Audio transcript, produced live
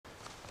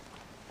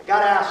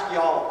got to ask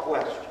y'all a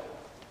question.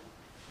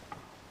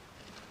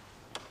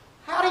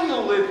 How do you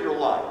live your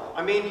life?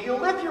 I mean, do you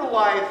live your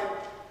life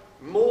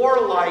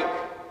more like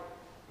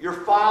you're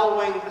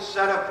following a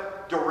set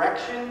of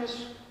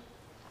directions?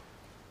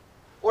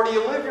 Or do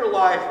you live your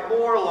life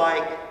more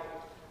like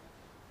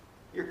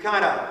you're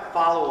kind of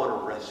following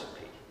a recipe?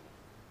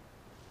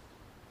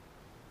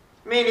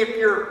 I mean, if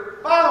you're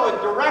following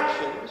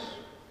directions,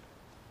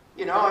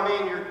 you know, I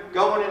mean, you're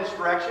going in this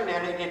direction,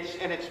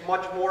 and it's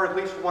much more, at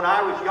least when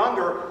I was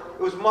younger,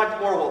 it was much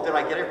more, well, did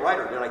I get it right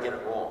or did I get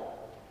it wrong?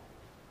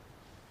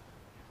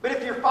 But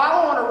if you're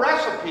following a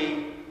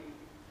recipe,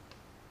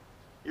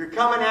 you're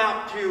coming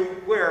out to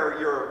where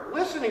you're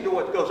listening to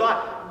what goes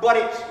on, but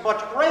it's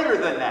much greater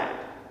than that.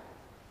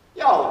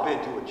 Y'all have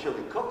been to a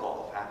chili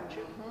cook-off, haven't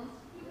you?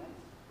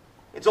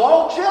 It's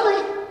all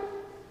chili,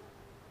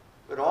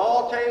 but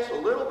all tastes a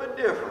little bit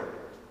different.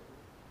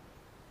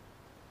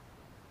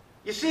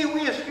 You see,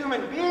 we as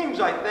human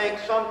beings, I think,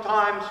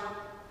 sometimes,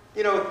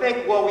 you know,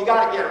 think, well, we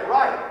got to get it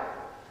right.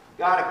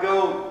 Got to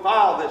go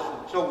follow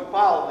this, so we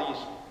follow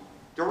these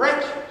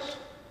directions.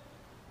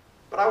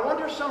 But I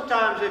wonder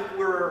sometimes if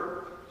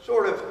we're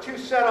sort of too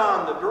set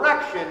on the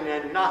direction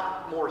and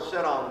not more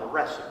set on the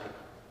recipe.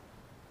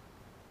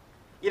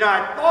 You know,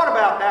 I thought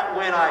about that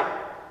when I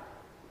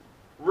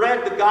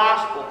read the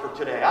gospel for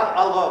today.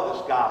 I love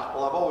this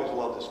gospel. I've always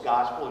loved this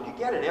gospel, and you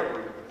get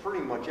it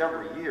pretty much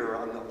every year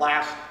on the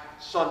last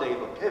Sunday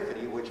of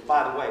Epiphany, which,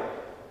 by the way,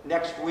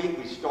 next week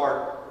we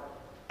start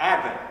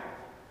Advent.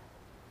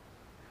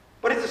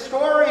 But it's a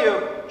story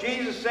of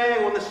Jesus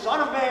saying, when the Son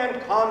of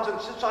Man comes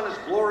and sits on his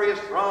glorious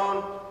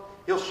throne,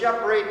 he'll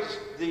separate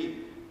the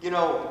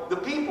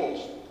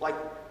peoples like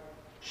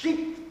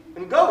sheep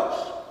and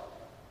goats.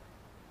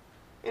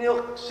 And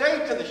he'll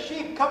say to the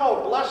sheep, come,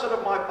 O blessed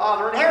of my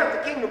Father,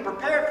 inherit the kingdom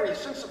prepared for you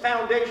since the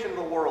foundation of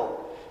the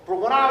world. For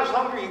when I was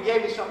hungry, you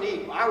gave me something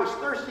to eat. When I was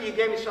thirsty, you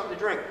gave me something to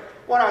drink.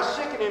 When I was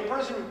sick and in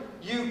prison,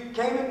 you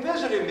came and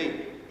visited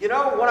me. You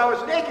know, when I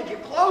was naked, you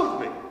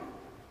clothed me.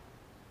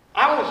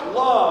 I always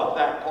love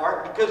that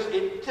part because,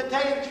 to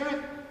tell you the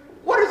truth,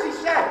 what does he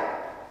say?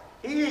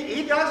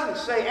 He doesn't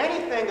say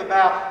anything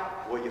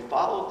about, well, you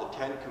followed the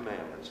 10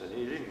 Commandments and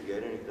you didn't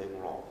get anything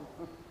wrong.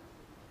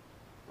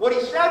 What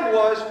he said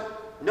was,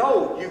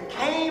 no, you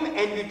came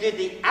and you did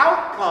the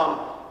outcome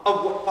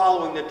of what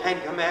following the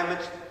 10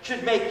 Commandments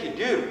should make you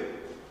do.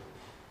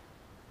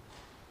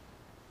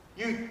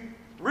 You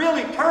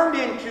really turned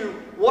into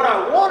what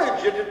I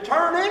wanted you to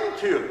turn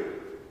into.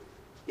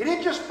 You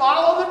didn't just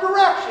follow the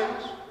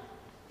directions,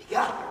 you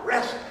got the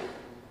recipe.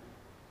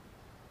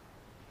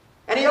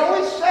 And he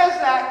always says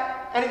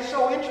that, and it's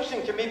so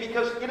interesting to me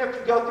because, you know, if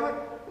you go through it,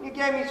 you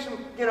gave me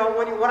some, you know,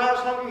 when I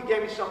was hungry, you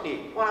gave me something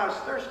to eat. When I was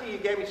thirsty, you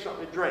gave me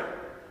something to drink.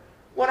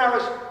 When I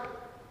was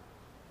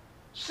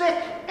sick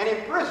and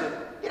in prison,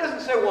 he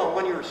doesn't say, well,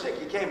 when you were sick,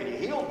 you came and you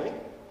healed me.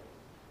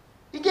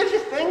 He gives you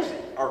things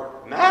that are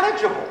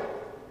manageable.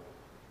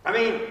 I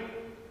mean,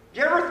 do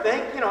you ever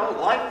think, you know,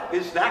 life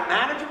is that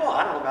manageable?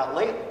 I don't know about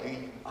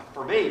lately.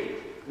 For me,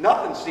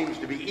 nothing seems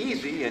to be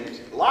easy, and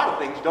a lot of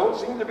things don't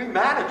seem to be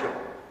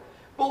manageable.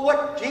 But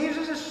what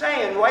Jesus is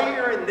saying right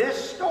here in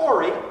this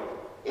story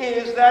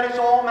is that it's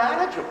all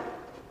manageable.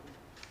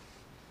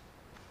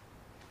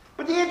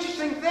 But the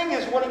interesting thing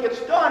is, when he gets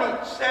done,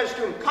 he says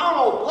to him, come,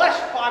 O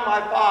blessed by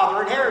my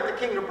Father, inherit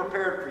the kingdom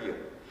prepared for you.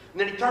 And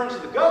then he turns to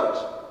the goats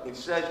and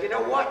says, you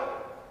know what?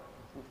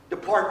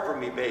 Depart from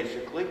me,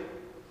 basically.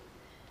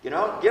 You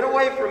know, get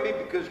away from me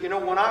because, you know,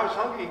 when I was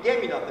hungry, you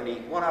gave me nothing to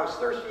eat. When I was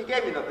thirsty, you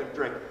gave me nothing to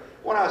drink.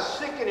 When I was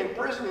sick and in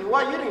prison,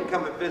 well, you didn't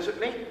come and visit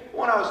me.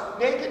 When I was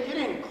naked, you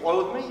didn't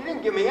clothe me. You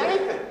didn't give me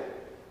anything.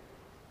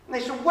 And they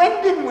said,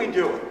 when didn't we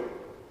do it?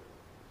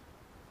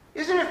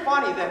 Isn't it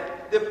funny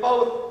that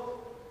both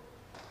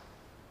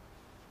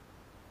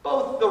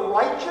the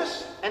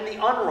righteous and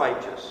the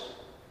unrighteous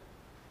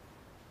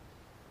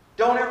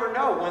don't ever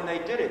know when they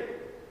did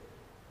it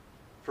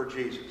for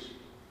Jesus?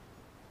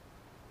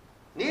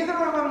 Neither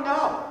of them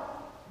know.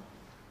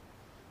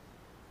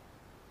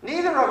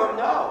 Neither of them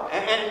know.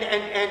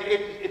 And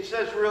it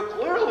says real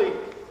clearly,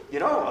 you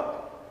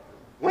know,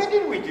 when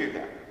did we do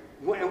that?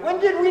 When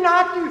did we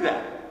not do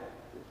that?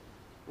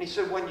 And he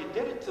said, when you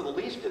did it to the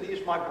least of these,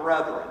 my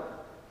brethren,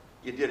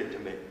 you did it to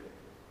me. In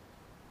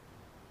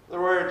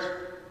other words,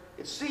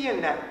 it's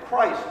seeing that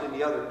Christ in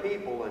the other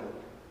people and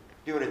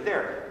doing it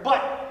there.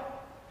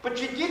 But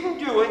you didn't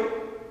do it,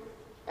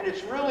 and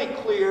it's really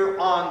clear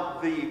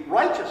on the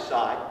righteous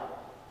side.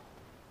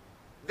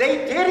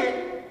 They did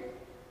it,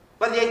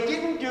 but they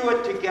didn't do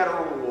it to get a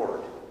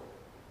reward.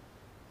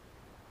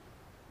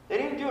 They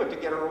didn't do it to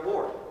get a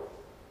reward.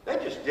 They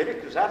just did it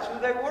because that's who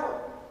they were.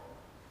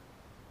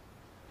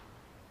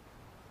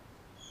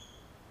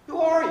 Who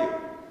are you?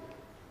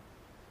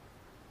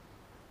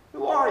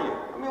 Who are you?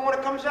 I mean, when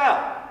it comes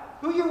out,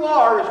 who you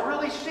are is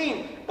really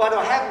seen by the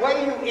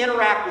way you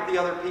interact with the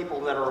other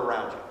people that are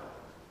around you.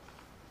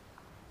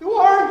 Who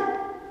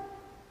are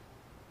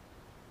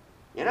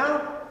you? You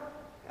know,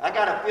 I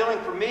got a feeling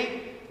for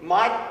me,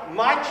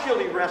 my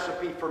chili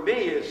recipe for me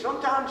is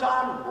sometimes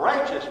I'm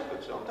righteous,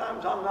 but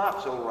sometimes I'm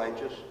not so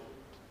righteous.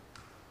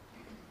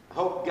 I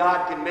hope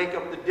God can make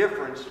up the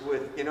difference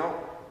with, you know,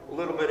 a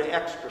little bit of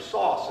extra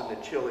sauce in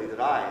the chili that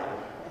I have.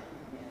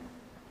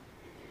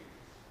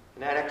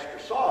 And that extra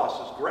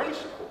sauce is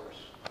grace, of course.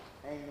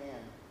 Amen.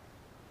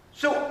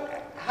 So,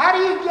 how do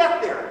you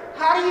get there?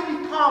 How do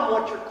you become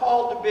what you're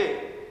called to be?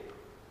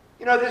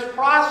 You know, this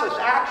process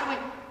actually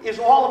is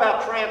all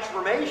about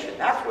transformation.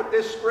 That's what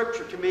this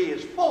scripture to me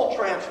is, full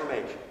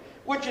transformation,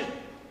 which is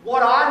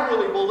what I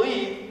really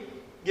believe,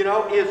 you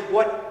know, is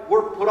what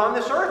we're put on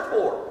this earth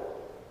for.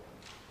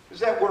 Is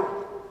that we're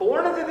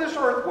born into this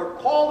earth, we're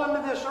called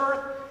into this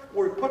earth,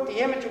 we put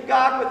the image of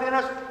God within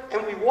us,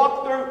 and we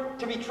walk through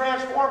to be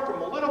transformed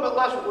from a little bit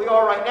less what we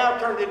are right now,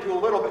 turned into a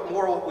little bit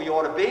more what we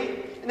ought to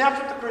be. And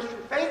that's what the Christian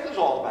faith is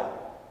all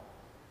about.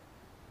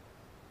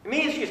 It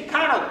means you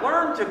kind of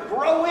learn to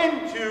grow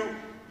into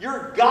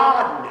your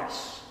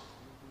godness.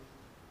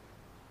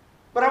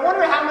 But I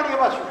wonder how many of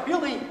us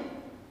really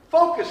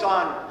focus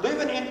on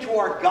living into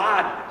our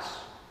godness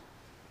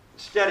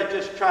instead of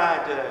just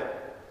trying to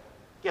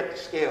get the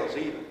scales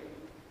even.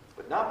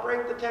 But not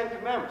break the Ten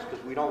Commandments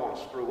because we don't want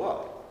to screw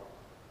up.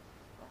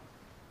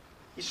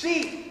 You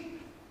see,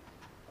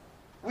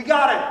 we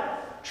got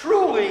to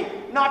truly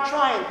not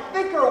try and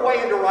think our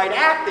way into right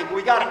acting.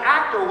 We got to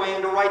act our way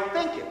into right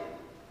thinking.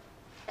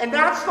 And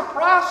that's the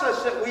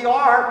process that we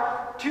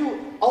are to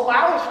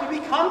allow us to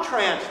become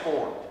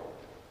transformed.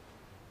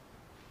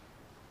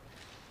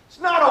 It's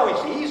not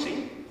always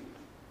easy.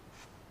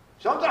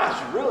 Sometimes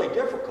it's really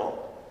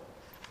difficult.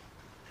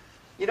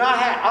 You know,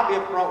 I'll be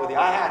upfront with you,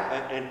 I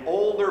had an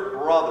older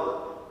brother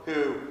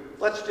who,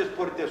 let's just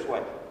put it this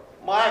way,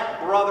 my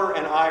brother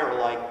and I are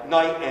like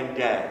night and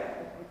day.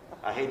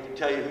 I hate to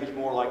tell you who's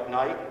more like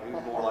night and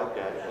who's more like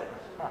day.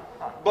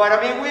 But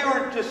I mean, we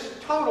were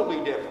just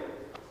totally different.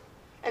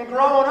 And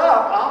growing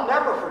up, I'll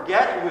never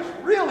forget, it was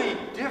really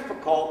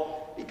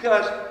difficult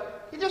because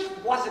he just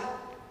wasn't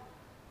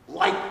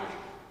like me.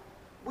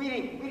 We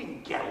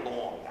didn't get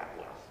along that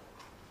well.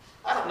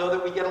 I don't know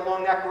that we get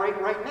along that great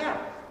right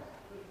now.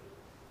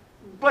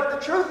 But the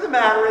truth of the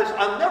matter is,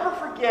 I'll never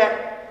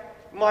forget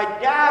my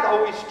dad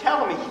always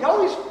telling me, he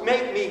always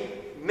made me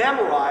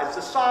memorize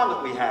the psalm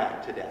that we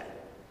had today.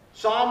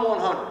 Psalm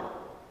 100.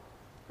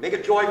 Make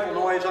a joyful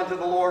noise unto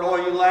the Lord,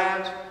 all you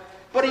lands.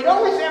 But he'd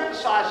always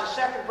emphasize the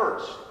second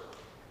verse.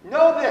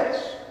 Know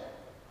this,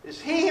 it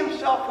is he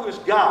himself who is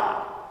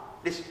God.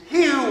 It is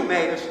he who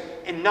made us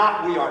and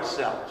not we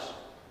ourselves.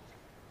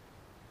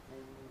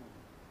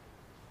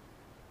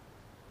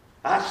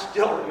 I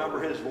still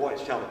remember his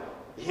voice telling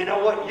me, you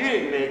know what, you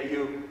didn't make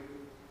you.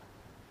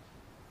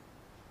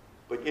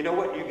 But you know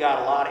what, you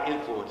got a lot of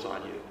influence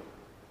on you.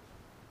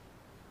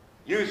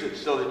 Use it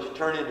so that you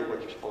turn into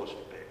what you're supposed to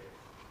be.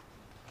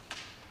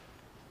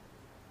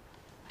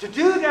 To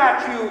do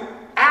that, you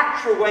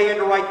act your way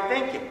into right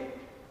thinking.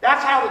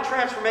 That's how the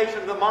transformation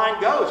of the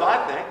mind goes,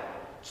 I think.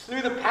 It's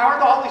through the power of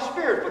the Holy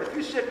Spirit. But if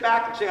you sit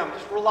back and say, I'm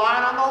just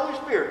relying on the Holy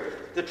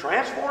Spirit to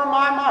transform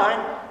my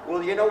mind,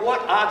 well, you know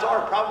what? Odds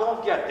are I probably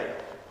won't get there.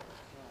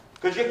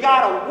 Because you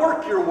got to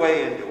work your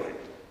way into it.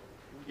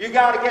 You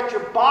got to get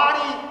your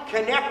body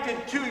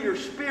connected to your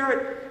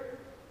spirit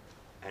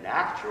and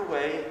act your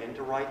way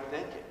into right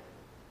thinking.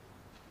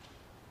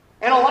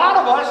 And a lot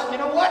of us, you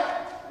know what?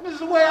 This is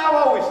the way I've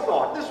always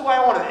thought. This is the way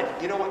I want to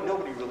think. You know what?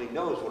 Nobody really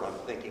knows what I'm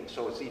thinking,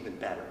 so it's even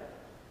better.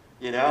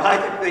 You know, I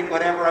can think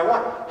whatever I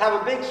want.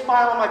 Have a big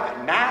smile on my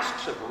face.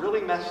 Masks have really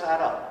messed that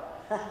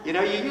up. You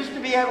know, you used to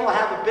be able to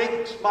have a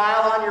big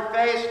smile on your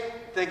face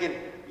thinking,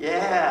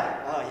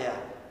 yeah, oh yeah,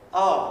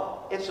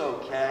 oh, it's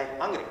okay.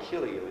 I'm going to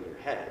kill you in your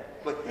head.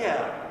 But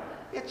yeah,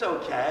 it's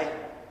okay.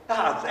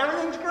 Oh,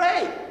 everything's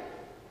great.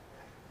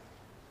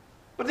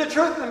 But the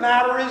truth of the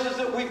matter is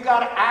that we've got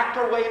to act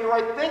our way into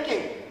right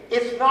thinking.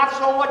 It's not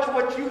so much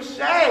what you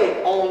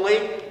say only,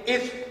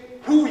 it's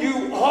who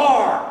you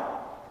are.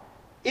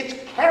 It's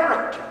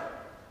character.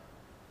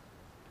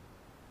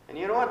 And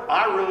you know what?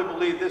 I really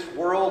believe this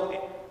world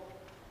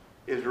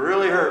is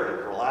really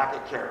hurting for lack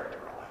of character.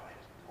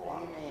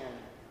 Amen.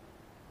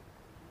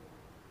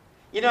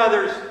 You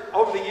know,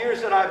 over the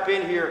years that I've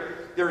been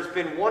here, there's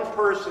been one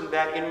person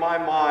that in my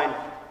mind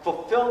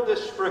fulfilled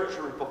this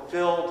scripture and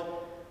fulfilled,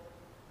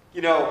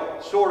 you know,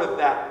 sort of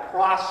that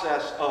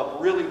process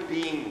of really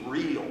being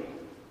real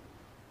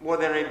more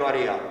than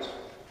anybody else.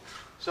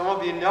 Some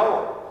of you know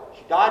her.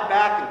 She died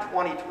back in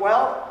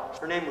 2012.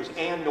 Her name was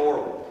Ann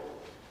Norwood.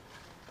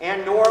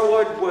 Ann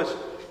Norwood was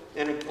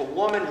a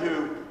woman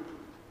who,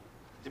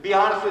 to be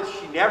honest with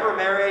you, she never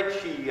married.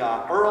 She,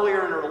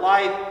 earlier in her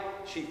life,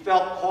 she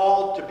felt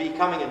called to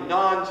becoming a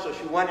nun, so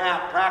she went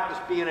out and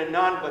practiced being a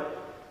nun, but,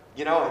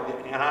 you know,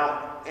 and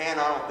I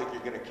don't think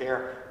you're going to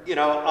care. You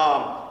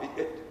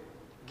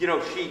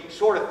know, she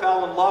sort of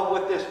fell in love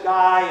with this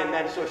guy, and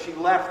then so she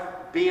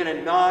left being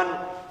a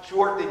nun. She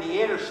worked in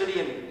the inner city,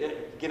 in,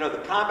 you know, the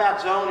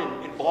combat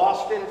zone in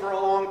Boston for a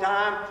long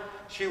time.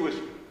 She was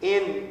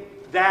in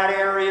that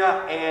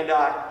area, and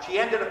she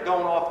ended up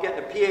going off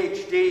getting a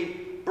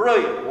PhD.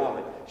 Brilliant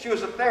woman. She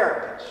was a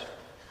therapist.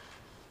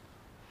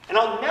 And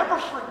I'll never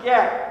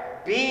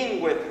forget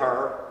being with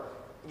her,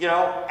 you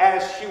know,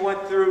 as she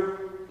went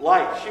through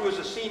life. She was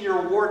a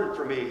senior warden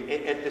for me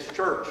at this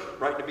church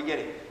right in the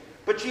beginning.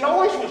 But she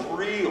always was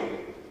real.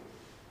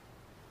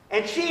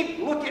 And she'd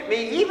look at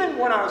me, even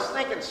when I was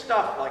thinking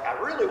stuff like, I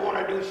really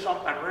want to do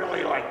something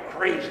really like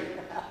crazy.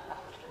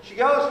 She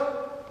goes,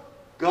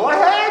 go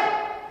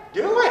ahead,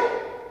 do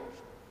it.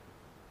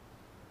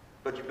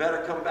 But you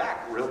better come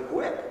back real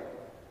quick.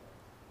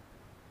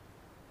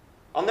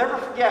 I'll never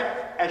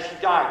forget as she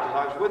died, because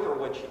I was with her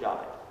when she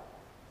died.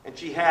 And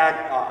she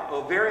had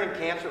ovarian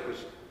cancer. It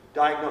was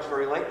diagnosed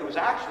very late. It was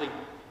actually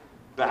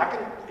back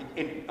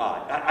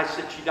I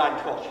said she died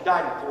in 12. She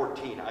died in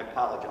 14. I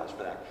apologize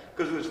for that.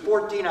 Because it was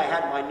 14, I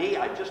had my knee.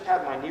 I just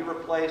had my knee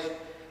replaced.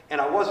 And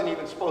I wasn't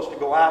even supposed to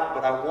go out,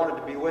 but I wanted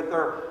to be with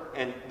her.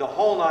 And the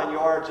whole 9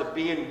 yards of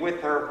being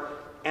with her.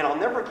 And I'll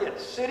never forget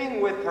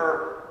sitting with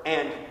her.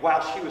 And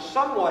while she was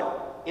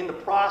somewhat in the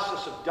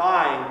process of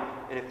dying,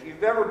 and if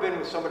you've ever been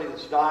with somebody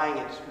that's dying,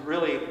 it's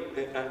really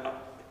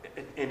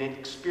an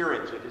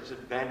experience. It's an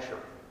adventure.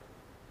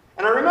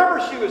 And I remember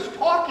she was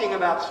talking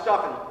about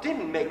stuff and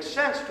didn't make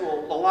sense to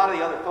a lot of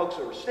the other folks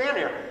that were standing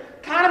there.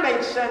 Kind of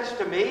made sense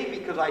to me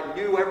because I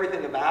knew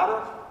everything about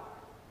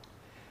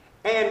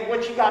her. And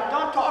when she got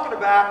done talking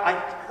about it, I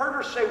heard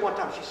her say one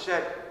time, she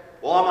said,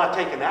 well, I'm not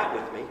taking that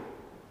with me.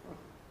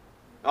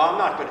 No, I'm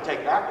not going to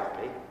take that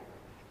with me.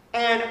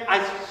 And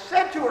I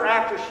said to her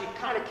after she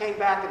kind of came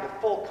back into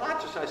full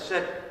consciousness, I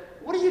said,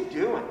 what are you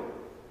doing?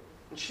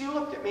 And she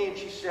looked at me and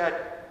she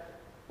said,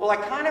 well, I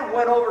kind of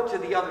went over to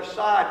the other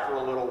side for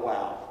a little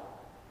while.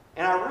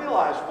 And I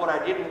realized what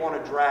I didn't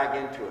want to drag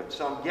into it,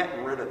 so I'm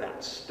getting rid of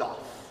that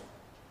stuff.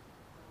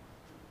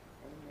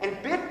 And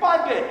bit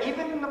by bit,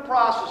 even in the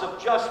process of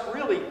just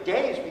really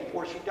days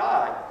before she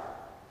died,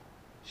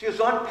 she was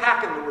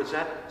unpacking the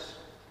resentments.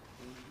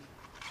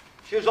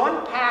 She was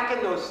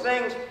unpacking those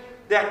things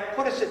that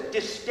put us at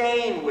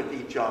disdain with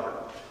each other.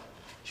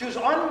 She was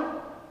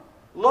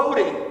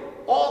unloading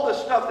all the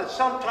stuff that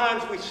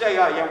sometimes we say,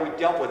 oh yeah, we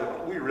dealt with it,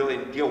 but we really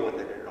didn't deal with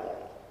it at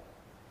all.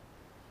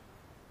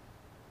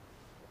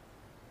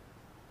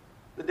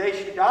 The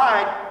day she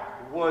died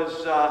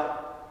was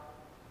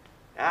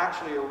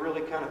actually a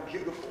really kind of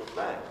beautiful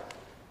thing.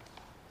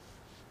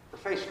 Her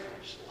face kind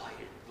of just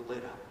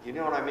lit up. You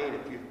know what I mean?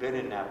 If you've been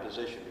in that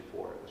position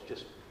before, it was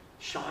just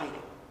shining.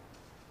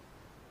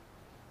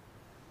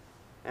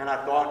 And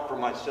I thought for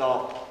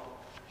myself,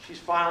 she's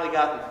finally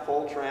gotten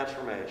full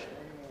transformation.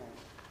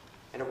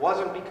 And it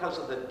wasn't because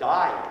of the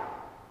dying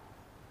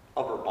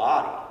of her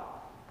body.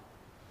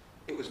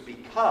 It was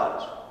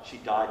because she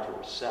died to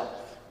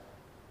herself.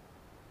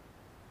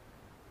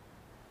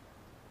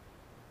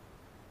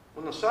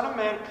 When the Son of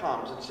Man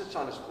comes and sits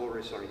on his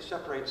glorious throne, he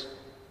separates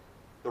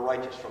the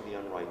righteous from the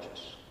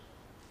unrighteous.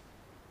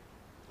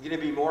 Are you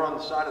going to be more on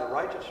the side of the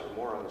righteous or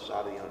more on the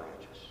side of the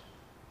unrighteous?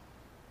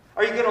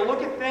 Are you going to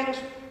look at things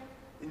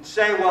and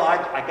say, well,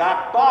 I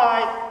got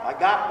by,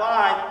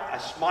 I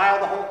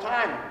smiled the whole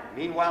time.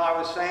 Meanwhile, I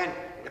was saying,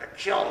 I'm going to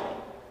kill him.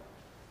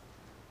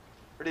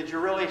 Or did you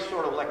really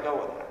sort of let go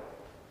of that?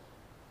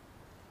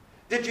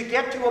 Did you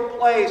get to a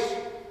place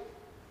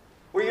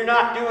where you're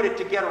not doing it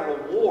to get a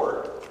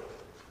reward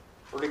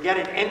or to get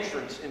an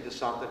entrance into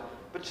something,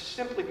 but just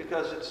simply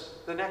because it's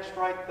the next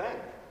right thing?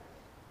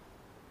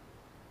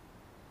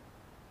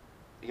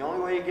 The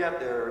only way you get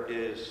there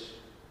is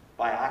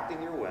by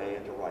acting your way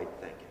into right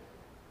thinking.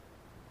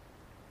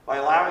 By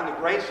allowing the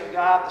grace of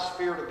God, the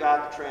Spirit of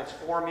God to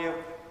transform you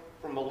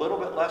from a little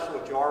bit less of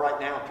what you are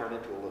right now and turn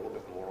into a little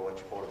bit more of what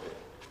you want to be.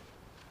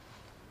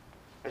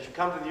 As you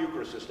come to the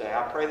Eucharist this day,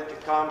 I pray that you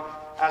come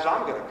as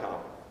I'm going to come,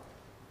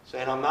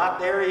 saying, I'm not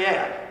there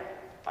yet.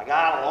 I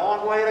got a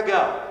long way to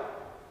go.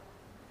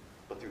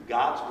 But through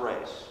God's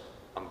grace,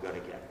 I'm going to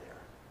get there.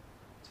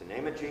 It's in the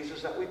name of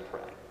Jesus that we pray.